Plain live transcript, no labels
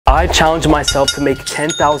I challenged myself to make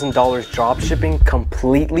 $10,000 dropshipping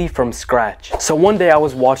completely from scratch. So one day I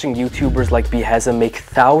was watching YouTubers like Beheza make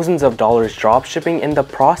thousands of dollars dropshipping, and the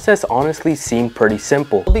process honestly seemed pretty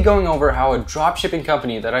simple. We'll be going over how a dropshipping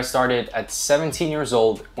company that I started at 17 years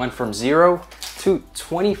old went from zero to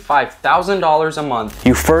 $25,000 a month.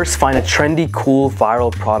 You first find a trendy, cool,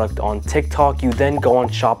 viral product on TikTok. You then go on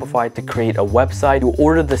Shopify to create a website. You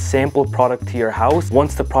order the sample product to your house.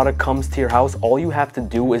 Once the product comes to your house, all you have to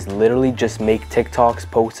do is literally just make TikToks,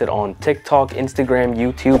 post it on TikTok, Instagram,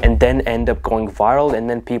 YouTube, and then end up going viral, and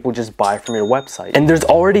then people just buy from your website. And there's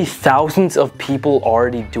already thousands of people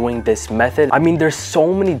already doing this method. I mean, there's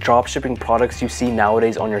so many dropshipping products you see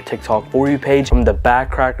nowadays on your TikTok For You page, from the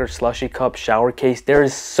backcracker, slushy cup, shower case. There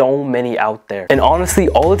is so many out there. And honestly,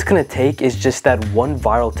 all it's gonna take is just that one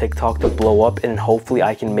viral TikTok to blow up, and hopefully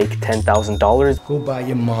I can make $10,000. Go buy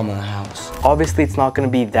your mama a house. Obviously, it's not gonna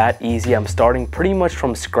be that easy. I'm starting pretty much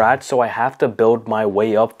from scratch, so I have to build my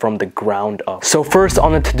way up from the ground up. So first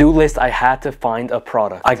on the to-do list, I had to find a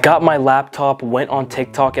product. I got my laptop, went on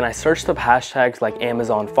TikTok, and I searched up hashtags like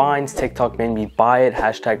Amazon finds, TikTok made me buy it,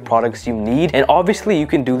 hashtag products you need. And obviously you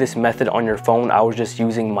can do this method on your phone. I was just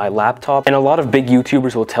using my laptop, and a lot of big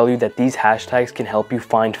YouTubers will tell you that these hashtags can help you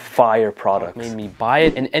find fire products. Made me buy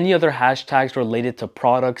it, and any other hashtags related to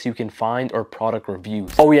products you can find, or product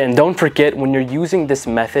reviews. Oh yeah, and don't forget, when you're using this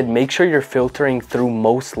method, make sure you're filtering through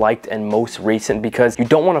most liked and most recent, because you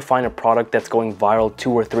don't want to find a product that's going viral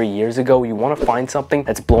 2 or 3 years ago. You want to find something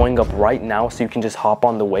that's blowing up right now, so you can just hop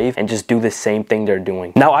on the wave and just do the same thing they're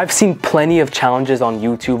doing. Now, I've seen plenty of challenges on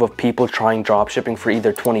YouTube of people trying dropshipping for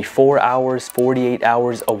either 24 hours, 48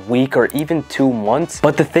 hours, a week, or even 2 months.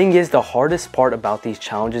 But the thing is, the hardest part about these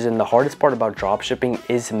challenges and the hardest part about dropshipping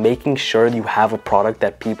is making sure you have a product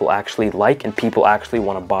that people actually like and people actually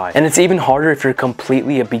want to buy. And it's even harder if you're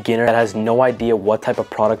completely a beginner that has no idea what type of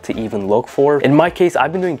product to even look for. In my case,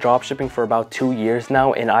 I've been doing dropshipping for about 2 years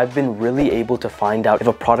now, and I've been really able to find out if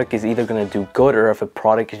a product is either going to do good or if a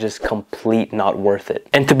product is just complete not worth it.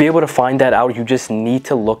 And to be able to find that out, you just need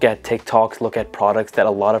to look at TikToks, look at products that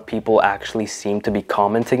a lot of people actually seem to be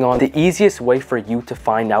commenting on. The easiest way for you to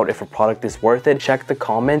find out if a product is worth it, check the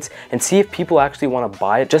comments and see if people actually want to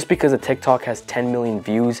buy it. Just because a TikTok has 10 million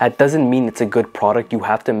views, that doesn't mean it's a good product. You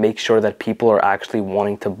have to make sure that people are actually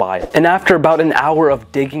wanting to buy it. And after about an hour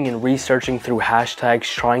of digging and researching through hashtags,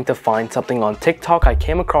 trying to find something on TikTok, I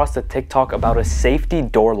came across a TikTok about a safety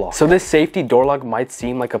door lock. So this safety door lock might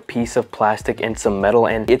seem like a piece of plastic and some metal,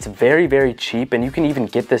 and it's very, very cheap, and you can even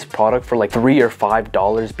get this product for like $3 or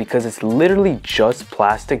 $5 because it's literally just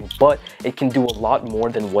plastic, but it can do a lot more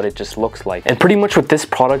than what it just looks like. And pretty much with this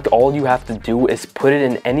product, all you have to do is put it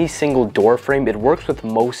in any single door frame. It works with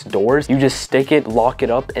most doors. You just stick it, lock it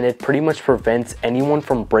up, and it pretty much prevents anyone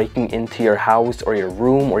from breaking into your house or your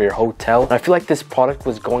room or your hotel. And I feel like this product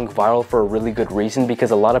was going viral for a really good reason,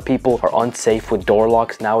 because a lot of people are unsafe with door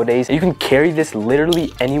locks nowadays. You can carry this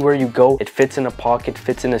literally anywhere you go. It fits in a pocket,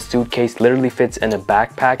 fits in a suitcase, literally fits in a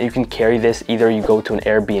backpack. You can carry this either you go to an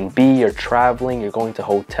Airbnb, you're traveling, you're going to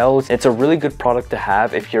hotels. It's a really good product to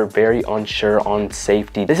have if you're very unsure on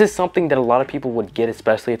safety. This is something that a lot of people would get,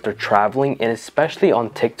 especially if they're traveling, and especially on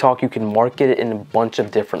TikTok, you can market it in a bunch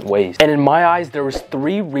of different ways. And in my eyes, there was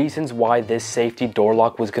 3 reasons why this safety door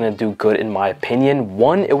lock was gonna do good in my opinion.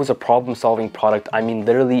 1, it was a problem-solving product. I mean,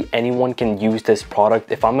 literally anyone can use this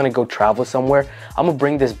product. If I'm gonna go travel somewhere, I'm gonna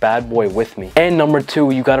bring this bad boy with me. And number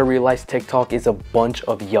 2, you gotta realize TikTok is a bunch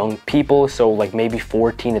of young people, so like maybe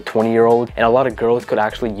 14 to 20-year-old, and a lot of girls could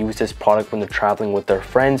actually use this product when they're traveling with their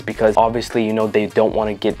friends, because obviously, you know, they don't want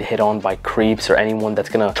to get hit on by creeps or anyone that's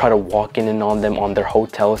gonna try to walk in and on them on their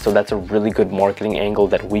hotel. So that's a really good marketing angle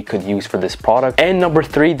that we could use for this product. And number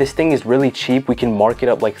 3, this thing is really cheap. We can mark it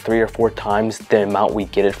up like 3 or 4 times the amount we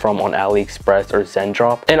get it from on AliExpress or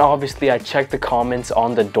Zendrop. And obviously I checked the comments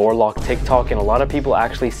on the door lock TikTok, and a lot of people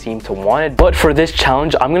actually seem to want it. But for this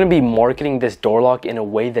challenge, I'm gonna be marketing this door lock in a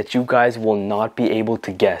way that you guys will not be able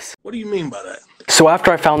to guess. What do you mean by that? So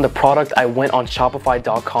after I found the product, I went on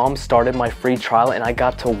Shopify.com, started my free trial, and I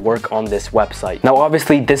got to work on this website. Now,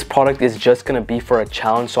 obviously, this product is just gonna be for a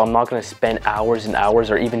challenge, so I'm not gonna spend hours and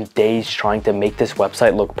hours or even days trying to make this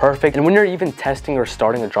website look perfect. And when you're even testing or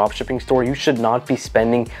starting a dropshipping store, you should not be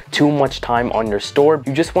spending too much time on your store.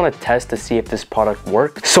 You just wanna test to see if this product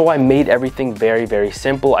works. So I made everything very, very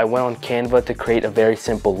simple. I went on Canva to create a very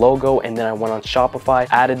simple logo, and then I went on Shopify,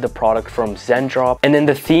 added the product from Zendrop, and then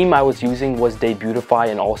the theme I was using was they beautify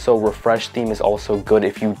and also refresh theme is also good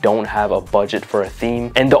if you don't have a budget for a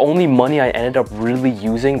theme. And the only money I ended up really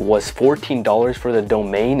using was $14 for the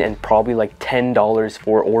domain and probably like $10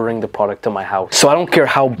 for ordering the product to my house. So I don't care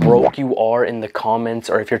how broke you are in the comments,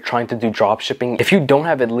 or if you're trying to do dropshipping, if you don't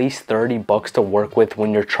have at least 30 bucks to work with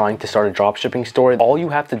when you're trying to start a dropshipping store, all you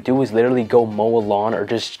have to do is literally go mow a lawn or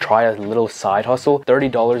just try a little side hustle.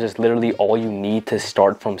 $30 is literally all you need to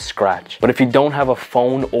start from scratch. But if you don't have a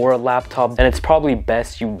phone or a laptop, then it's probably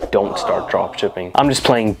best you don't start dropshipping. I'm just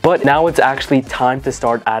playing. But now it's actually time to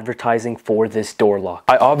start advertising for this door lock.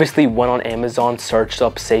 I obviously went on Amazon, searched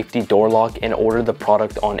up safety door lock, and ordered the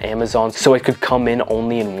product on Amazon so it could come in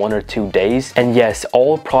only in 1 or 2 days. And yes,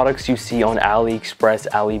 all products you see on AliExpress,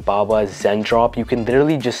 Alibaba, Zendrop, you can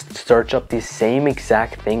literally just search up the same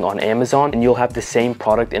exact thing on Amazon and you'll have the same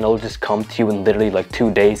product and it'll just come to you in literally like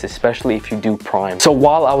 2 days, especially if you do Prime. So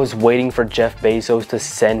while I was waiting for Jeff Bezos to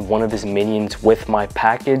send one of his minions with my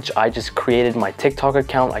package, I just created my TikTok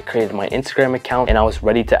account, I created my Instagram account, and I was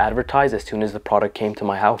ready to advertise as soon as the product came to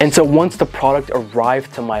my house. And so once the product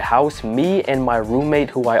arrived to my house, me and my roommate,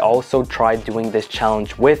 who I also tried doing this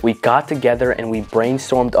challenge with, we got together and we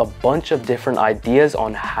brainstormed a bunch of different ideas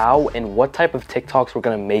on how and what type of TikToks we're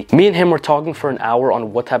gonna make. Me and him were talking for an hour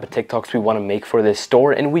on what type of TikToks we want to make for this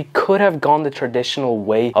store, and we could have gone the traditional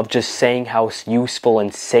way of just saying how useful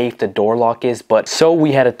and safe the door lock is, but so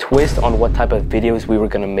we had a twist on what type of videos we were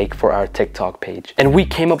gonna make for our TikTok page. And we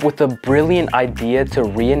came up with a brilliant idea to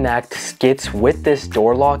reenact skits with this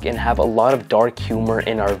door lock and have a lot of dark humor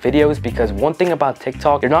in our videos, because one thing about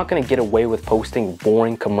TikTok, you're not gonna get away with posting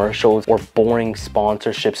boring commercials or boring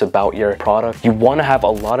sponsorships about your product. You wanna have a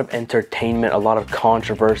lot of entertainment, a lot of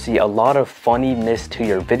controversy, a lot of funniness to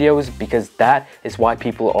your videos, because that is why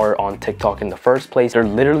people are on TikTok in the first place. They're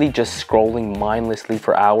literally just scrolling mindlessly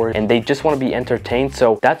for hours and they just want to be entertained,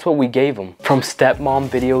 so that's what we gave them. From stepmom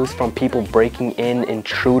videos, from people breaking in,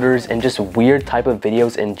 intruders, and just weird type of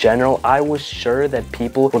videos in general, I was sure that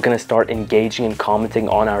people were going to start engaging and commenting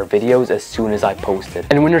on our videos as soon as I posted.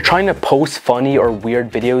 And when you're trying to post funny or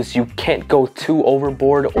weird videos, you can't go too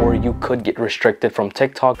overboard or you could get restricted from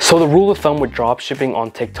TikTok. So the rule of thumb with dropshipping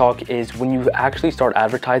on TikTok is when you actually start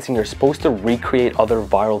advertising, you're supposed to recreate other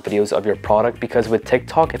viral videos of your product, because with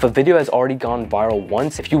TikTok, if a video has already gone viral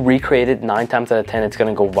once, if you recreate it 9 times out of 10, it's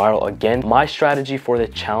gonna go viral again. My strategy for the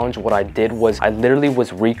challenge, what I did was I literally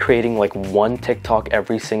was recreating like 1 TikTok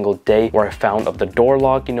every single day where I found of the door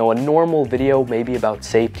lock, you know, a normal video maybe about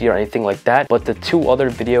safety or anything like that, but the 2 other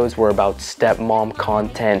videos were about stepmom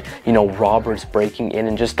content, you know, robbers breaking in,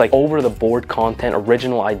 and just like over the board content,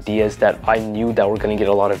 original ideas that I knew that were gonna get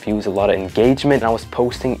a lot of views, a lot of engagement. And I was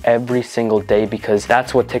posting every single day because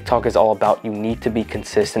that's what TikTok is all about. You need to be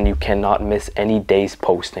consistent. You cannot miss any days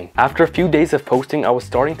posting. After a few days of posting, I was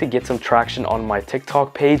starting to get some traction on my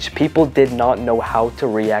TikTok page. People did not know how to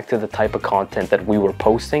react to the type of content that we were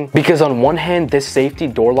posting, because on one hand, this safety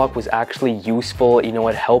door lock was actually useful. You know,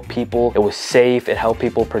 it helped people. It was safe. It helped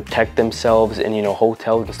people protect themselves in, you know,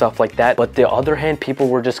 hotels and stuff like that. But the other hand, people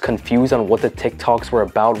were just confused on what the TikToks were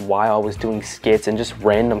about, why I was doing skits and just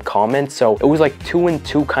random comments. So it was like 2 and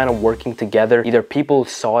 2 kind of working together. Either people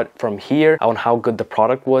saw it from here on how good the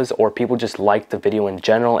product was, or people just liked the video in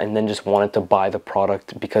general and then just wanted to buy the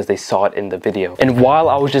product because they saw it in the video. And while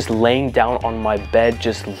I was just laying down on my bed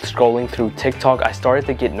just scrolling through TikTok, I started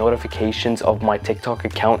to get notifications of my TikTok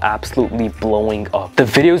account absolutely blowing up. The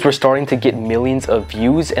videos were starting to get millions of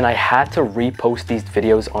views, and I had to repost these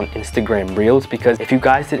videos on Instagram Reels, because if you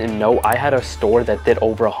guys didn't know, I had a store that did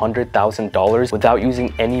over $100,000 without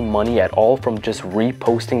using any money at all from just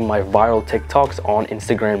reposting my viral TikToks on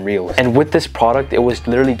Instagram Reels. And with this product, it was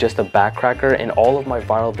literally just a backcracker. And all of my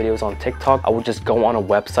viral videos on TikTok, I would just go on a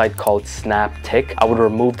website called SnapTik. I would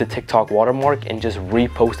remove the TikTok watermark and just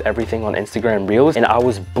repost everything on Instagram Reels, and I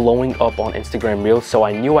was blowing up on Instagram Reels. So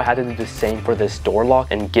I knew I had to do the same for this door lock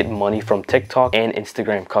and get money from TikTok and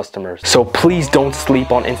Instagram customers. So please don't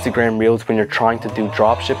sleep on Instagram Reels when you're trying to do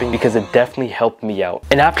dropshipping, because it definitely helped me out.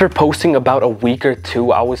 And after posting about a week or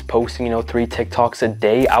 2, I was posting, you know, 3 TikToks a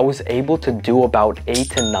day. I was able to do about $8,000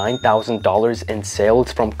 to $9,000 in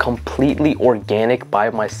sales from completely organic by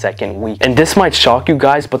my 2nd week. And this might shock you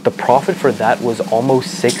guys, but the profit for that was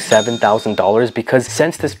almost $6,000 to $7,000, because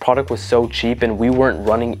since this product was so cheap and we weren't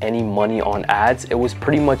running any money on ads, it was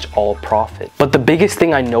pretty much all profit. But the biggest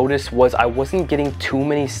thing I noticed was I wasn't getting too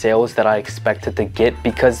many sales that I expected to get,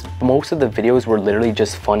 because most of the videos were literally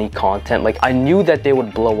just funny content. Like, I knew that they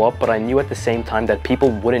would blow up, but I knew at the same time that people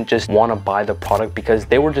wouldn't just want to buy the product because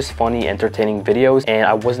they were just funny, entertaining videos, and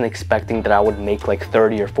I wasn't expecting that I would make like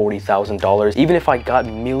 $30,000 or $40,000. Even if I got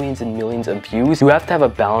millions and millions of views, you have to have a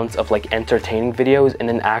balance balance of like entertaining videos and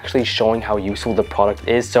then actually showing how useful the product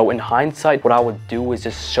is. So in hindsight, what I would do is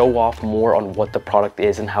just show off more on what the product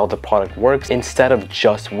is and how the product works instead of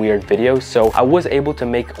just weird videos. So I was able to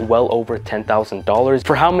make well over $10,000.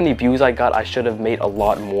 For how many views I got, I should have made a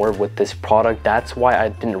lot more with this product. That's why I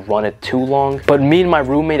didn't run it too long. But me and my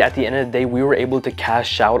roommate, at the end of the day, we were able to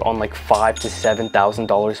cash out on like $5,000 to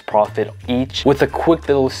 $7,000 profit each with a quick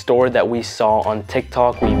little store that we saw on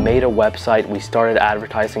TikTok. We made a website, we started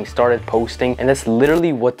advertising, started posting, and that's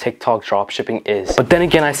literally what TikTok dropshipping is. But then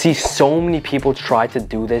again, I see so many people try to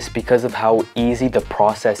do this because of how easy the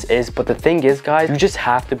process is. But the thing is, guys, you just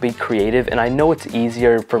have to be creative. And I know it's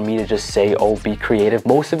easier for me to just say, oh, be creative.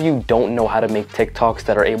 Most of you don't know how to make TikToks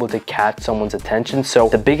that are able to catch someone's attention. So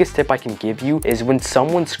the biggest tip I can give you is when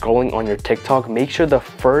someone's scrolling on your TikTok, make sure the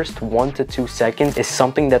first 1 to 2 seconds is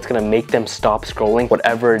something that's gonna make them stop scrolling.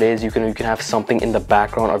 Whatever it is, you can have something in the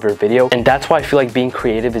background of your video. And that's why I feel like being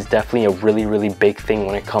creative is definitely a really big thing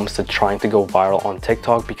when it comes to trying to go viral on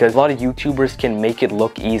TikTok, because a lot of YouTubers can make it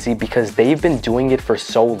look easy because they've been doing it for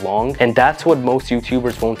so long. And that's what most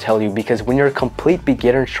YouTubers won't tell you, because when you're a complete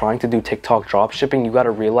beginner trying to do TikTok dropshipping, you got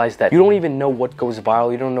to realize that you don't even know what goes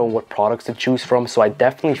viral. You don't know what products to choose from. So I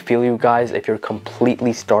definitely feel you guys if you're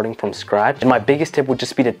completely starting from scratch. And my biggest tip would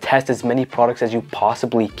just be to test as many products as you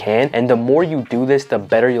possibly can. And the more you do this, the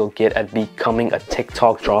better you'll get at becoming a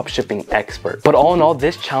TikTok dropshipping expert. But all in all,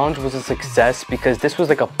 this challenge was a success because this was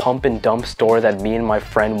like a pump and dump store that me and my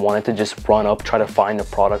friend wanted to just run up, try to find a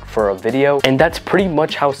product for a video. And that's pretty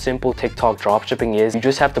much how simple TikTok dropshipping is. You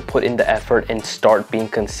just have to put in the effort and start being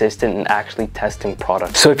consistent and actually testing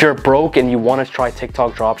products. So if you're broke and you want to try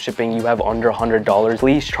TikTok dropshipping, you have under $100,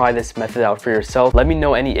 please try this method out for yourself. Let me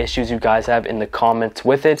know any issues you guys have in the comments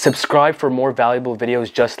with it. Subscribe for more valuable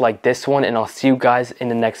videos just like this one, and I'll see you guys in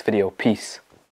the next video. Peace.